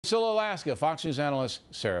Still Alaska, Fox News analyst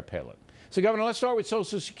Sarah Palin. So, Governor, let's start with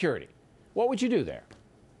Social Security. What would you do there?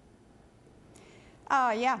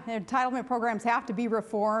 Yeah, entitlement programs have to be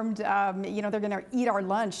reformed. You know, they're going to eat our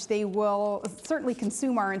lunch. They will certainly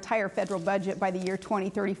consume our entire federal budget by the year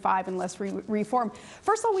 2035 unless reformed.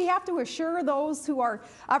 First of all, we have to assure those who are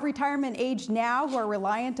of retirement age now, who are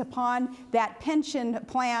reliant upon that pension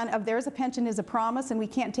plan of theirs. A pension is a promise, and we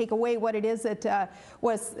can't take away what it is that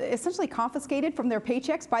was essentially confiscated from their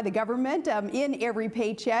paychecks by the government in every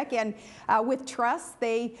paycheck. And with trust,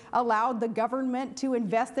 they allowed the government to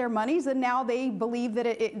invest their monies, and now they believe that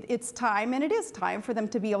it's time, and it is time for them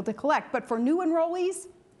to be able to collect. But for new enrollees,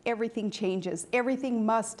 everything changes. Everything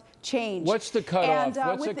must change. What's the cutoff?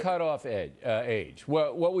 What's the cutoff age?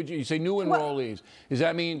 What would you say? New enrollees. Does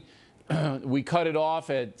that mean we cut it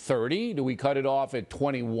off at 30? Do we cut it off at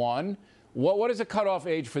 21? What is the cutoff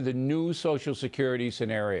age for the new Social Security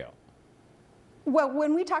scenario? Well,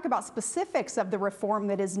 when we talk about specifics of the reform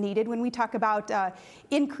that is needed, when we talk about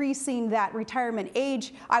increasing that retirement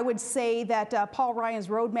age, I would say that Paul Ryan's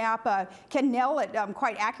roadmap can nail it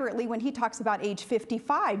quite accurately when he talks about age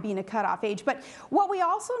 55 being a cutoff age. But what we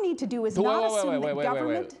also need to do is not assume that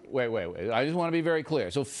government... Wait. I just want to be very clear.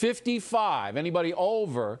 So 55, anybody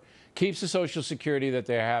over keeps the Social Security that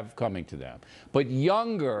they have coming to them. But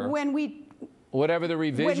younger... Whatever the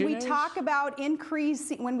revision is? When we talk about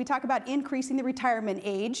increasing the retirement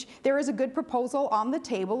age, there is a good proposal on the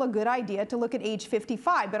table, a good idea to look at age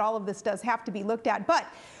 55, but all of this does have to be looked at. But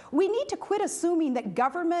we need to quit assuming that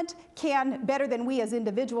government can, better than we as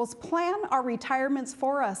individuals, plan our retirements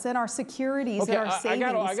for us and our securities and our savings.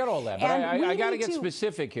 I got all that, but I got to get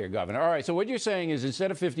specific here, Governor. All right, so what you're saying is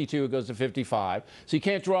instead of 52, it goes to 55, so you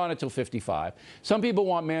can't draw on it till 55. Some people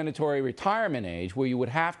want mandatory retirement age, where you would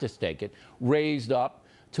have to stake it, raised up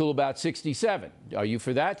till about 67. Are you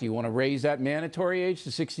for that? Do you want to raise that mandatory age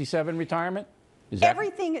to 67 retirement?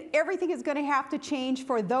 Everything is going to have to change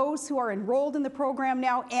for those who are enrolled in the program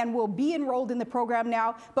now and will be enrolled in the program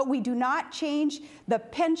now, but we do not change the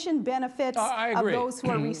pension benefits of those who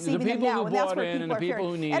are receiving them now. And that's where people are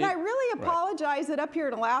fearing. And I really apologize that up here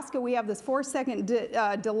in Alaska we have this 4-second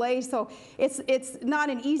delay, so it's not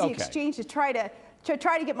an easy exchange to try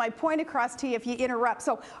to get my point across to you if you interrupt.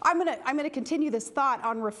 So I'm gonna continue this thought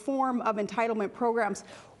on reform of entitlement programs.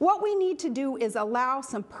 What we need to do is allow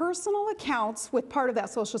some personal accounts with part of that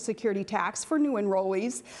Social Security tax for new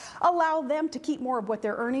enrollees, allow them to keep more of what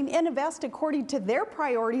they're earning and invest according to their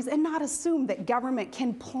priorities, and not assume that government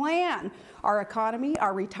can plan our economy,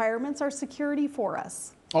 our retirements, our security for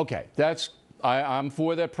us. Okay, I'm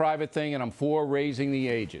for that private thing, and I'm for raising the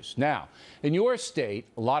ages. Now, in your state,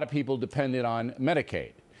 a lot of people depended on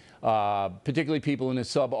Medicaid, particularly people in the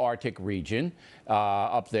subarctic region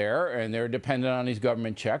up there, and they're dependent on these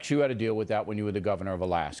government checks. You had to deal with that when you were the governor of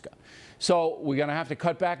Alaska. So we're going to have to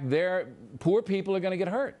cut back there. Poor people are going to get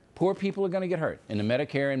hurt. Poor people are going to get hurt in the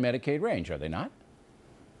Medicare and Medicaid range, are they not?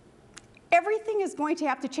 Everything is going to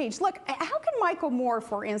have to change. Look, how can Michael Moore,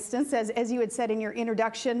 for instance, as you had said in your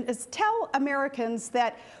introduction, tell Americans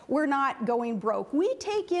that we're not going broke? We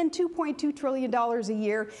take in $2.2 trillion a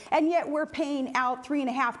year, and yet we're paying out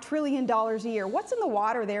 $3.5 trillion a year. What's in the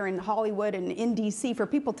water there in Hollywood and in D.C. for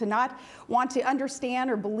people to not want to understand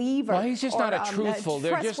or believe or, he's just not truthful.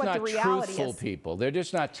 They're just not truthful people. They're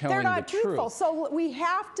just not telling the truth. They're not truthful. So we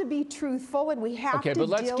have to be truthful, and we have to but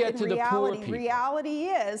let's deal get in to reality. The poor people. Reality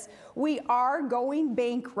is we are going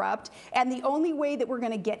bankrupt, and the only way that we're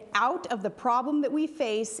going to get out of the problem that we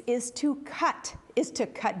face is to cut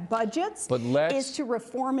budgets, is to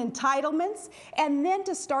reform entitlements, and then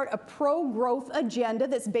to start a pro-growth agenda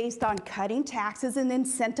that's based on cutting taxes and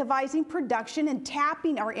incentivizing production and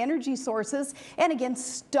tapping our energy sources, and again,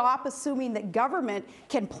 stop assuming that government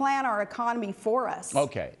can plan our economy for us.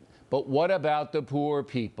 Okay, but what about the poor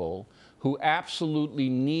people who absolutely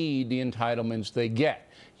need the entitlements they get?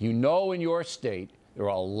 You know, in your state, there are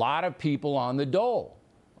a lot of people on the dole.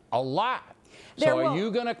 A lot. So are you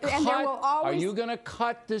going to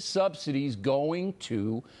cut the subsidies going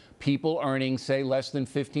to people earning, say, less than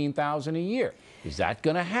 $15,000 a year? Is that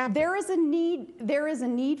going to happen? There is a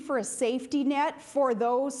need for a safety net for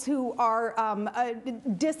those who are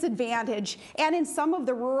disadvantaged, and in some of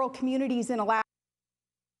the rural communities in Alaska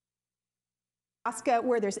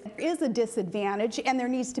where there is a disadvantage, and there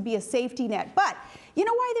needs to be a safety net. But you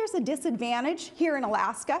know why there's a disadvantage here in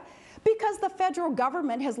Alaska? Because the federal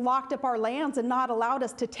government has locked up our lands and not allowed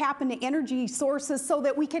us to tap into energy sources so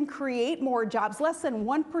that we can create more jobs. Less than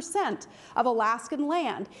 1% of Alaskan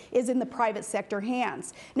land is in the private sector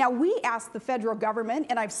hands. Now, we asked the federal government,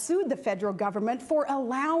 and I've sued the federal government for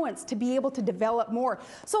allowance to be able to develop more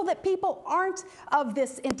so that people aren't of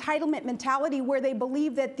this entitlement mentality where they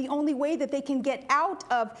believe that the only way that they can get out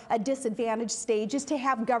of a disadvantaged stage is to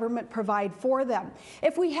have government provide for them.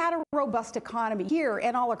 If we had a robust economy here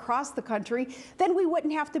and all across the country, then we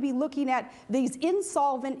wouldn't have to be looking at these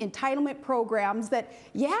insolvent entitlement programs that,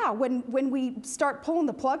 yeah, when we start pulling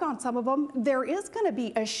the plug on some of them, there is going to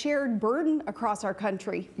be a shared burden across our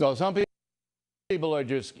country. Well, some people are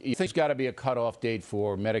just, you think there's got to be a cutoff date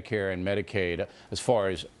for Medicare and Medicaid as far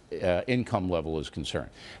as income level is concerned.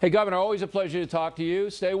 Hey, Governor, always a pleasure to talk to you.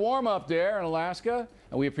 Stay warm up there in Alaska,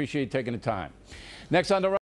 and we appreciate you taking the time. Next on the